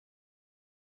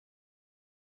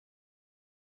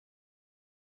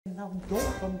I'll go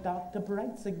from dark to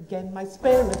brights again. My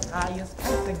spirit high as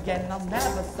kites again. I'll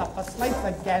never suffer slights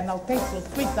again. I'll taste so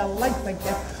sweet delights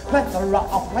again. Plethora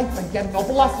of life again. No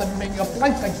blossoming of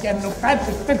life again. No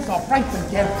fancy fits or frights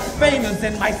again. Fame is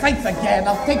in my sights again.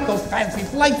 I'll take those fancy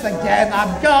flights again.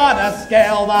 I'm gonna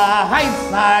scale the heights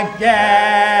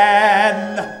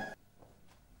again.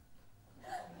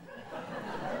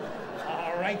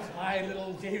 All right, my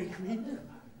little Dairy Queen.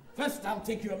 First I'll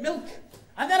take your milk.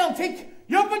 And then I'll take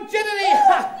your virginity!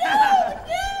 No,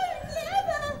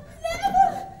 never, never!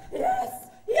 Yes,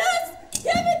 yes!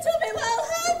 Give it to me,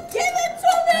 Wilhelm! Give it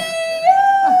to me!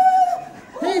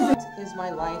 What is my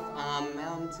life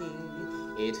amounting?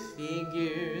 It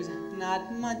figures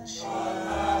not much.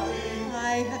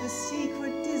 I have a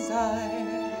secret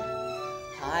desire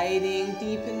hiding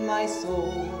deep in my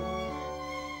soul.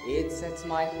 It sets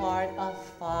my heart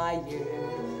afire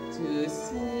to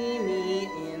see me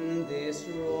in this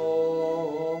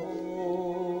role.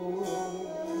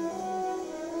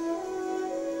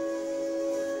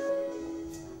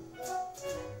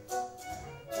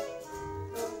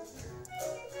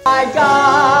 My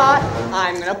God,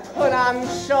 I'm gonna put on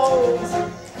shows.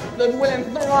 The William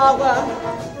Throther,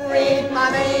 read my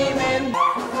name in.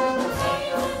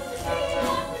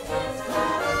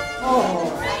 Oh.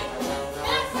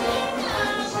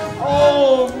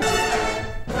 Oh.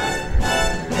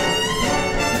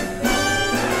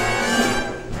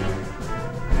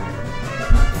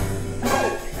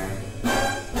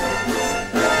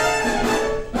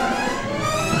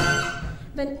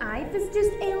 When I was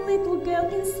just a little girl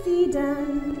in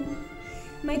Sweden,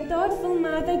 my thoughtful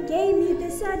mother gave me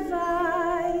this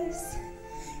advice.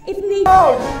 If need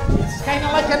It's kind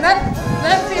of like a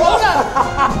nasty order.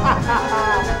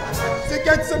 To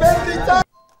get some empty time.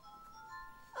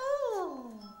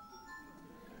 Oh.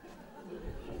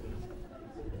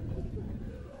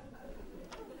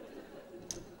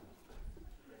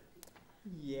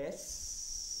 Yes.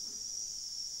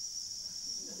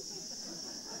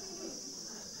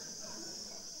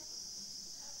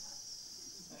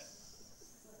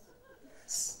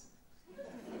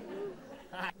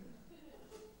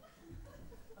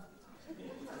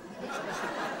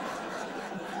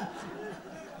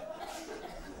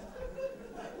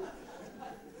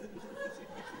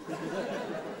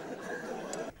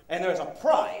 And there's a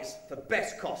prize for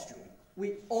best costume.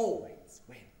 We always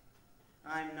win.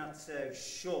 I'm not so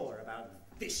sure about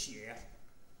this year.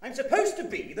 I'm supposed to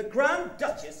be the Grand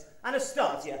Duchess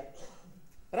Anastasia,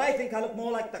 but I think I look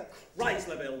more like the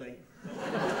Chrysler Building.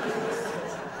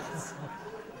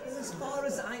 As far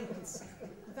as I'm concerned,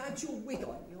 without your wig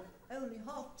on, you're only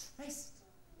half dressed.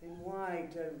 Then why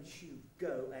don't you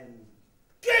go and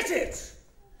get it,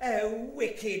 oh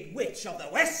wicked witch of the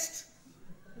West?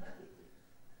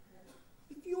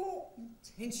 If your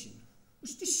intention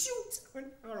was to shoot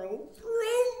an arrow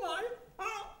through my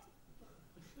heart,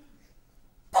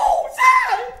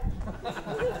 bullseye!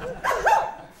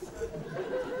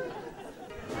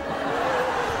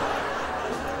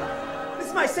 This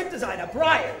is my set designer,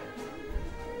 Brian.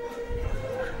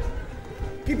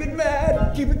 Keep it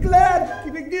mad, keep it glad,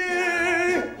 keep it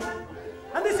gay.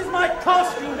 And this is my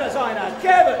costume designer,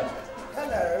 Kevin.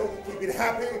 Hello, keep it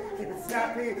happy, keep it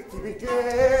snappy, keep it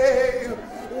gay.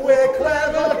 We're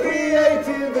clever,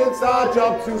 creative, it's our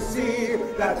job to see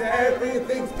that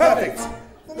everything's perfect.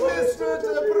 Mr.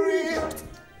 Debris.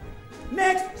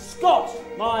 Next, Scott,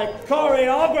 my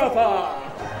choreographer.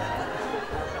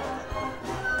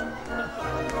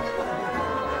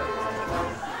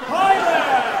 Hi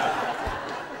there.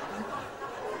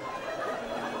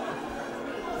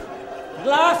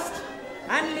 Last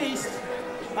and least,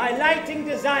 my lighting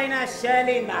designer,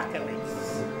 Shirley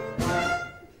Markowitz.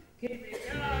 Keep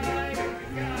it going, keep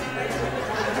it going.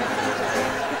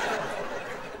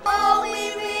 All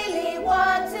we really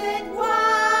wanted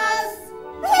was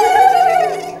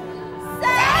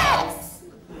sex!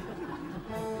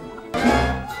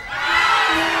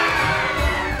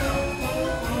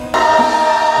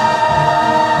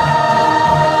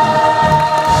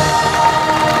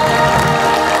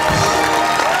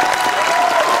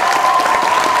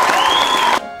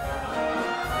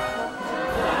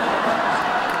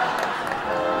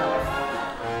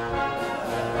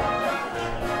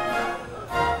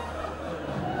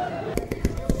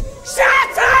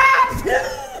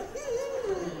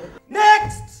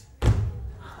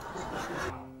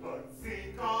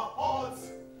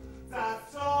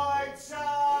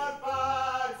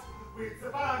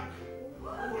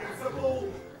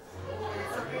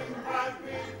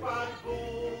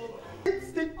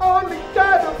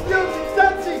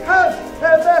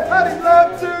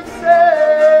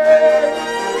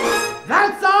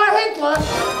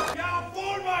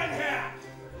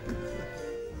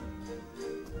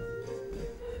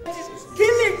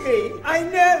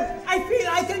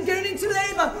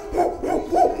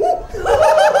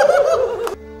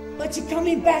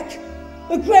 coming back.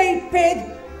 A great big,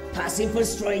 passing for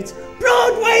straight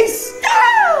Broadway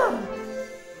star!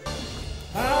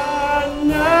 And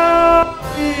now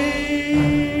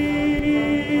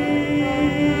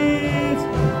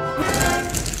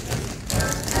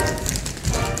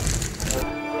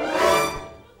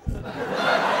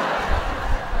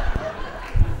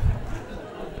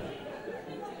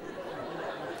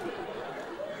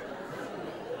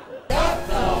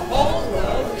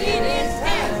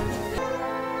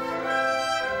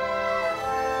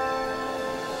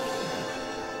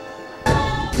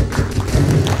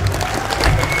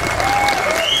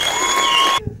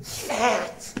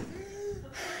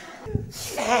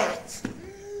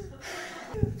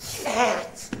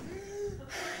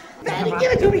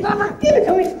Give it to me! Give it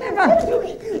to me!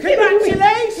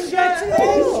 Congratulations!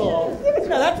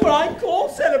 Now that's what I call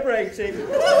celebrating.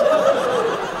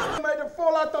 Made a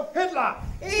fall out of Hitler.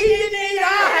 He didn't need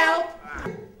our help.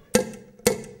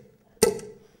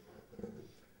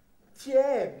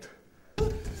 Jammed.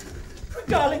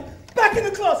 Darling, back in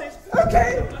the closet.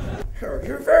 Okay.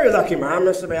 You're very lucky, man,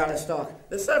 Mr. Bialystok.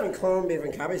 They're serving corned beef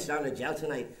and cabbage down the jail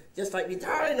tonight. Just like me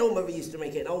darling old mother used to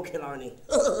make it in Old Killarney.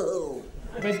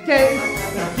 the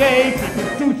gay,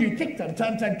 people do kick them,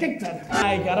 turn, kick them.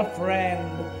 I got a friend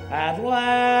at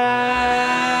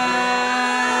last.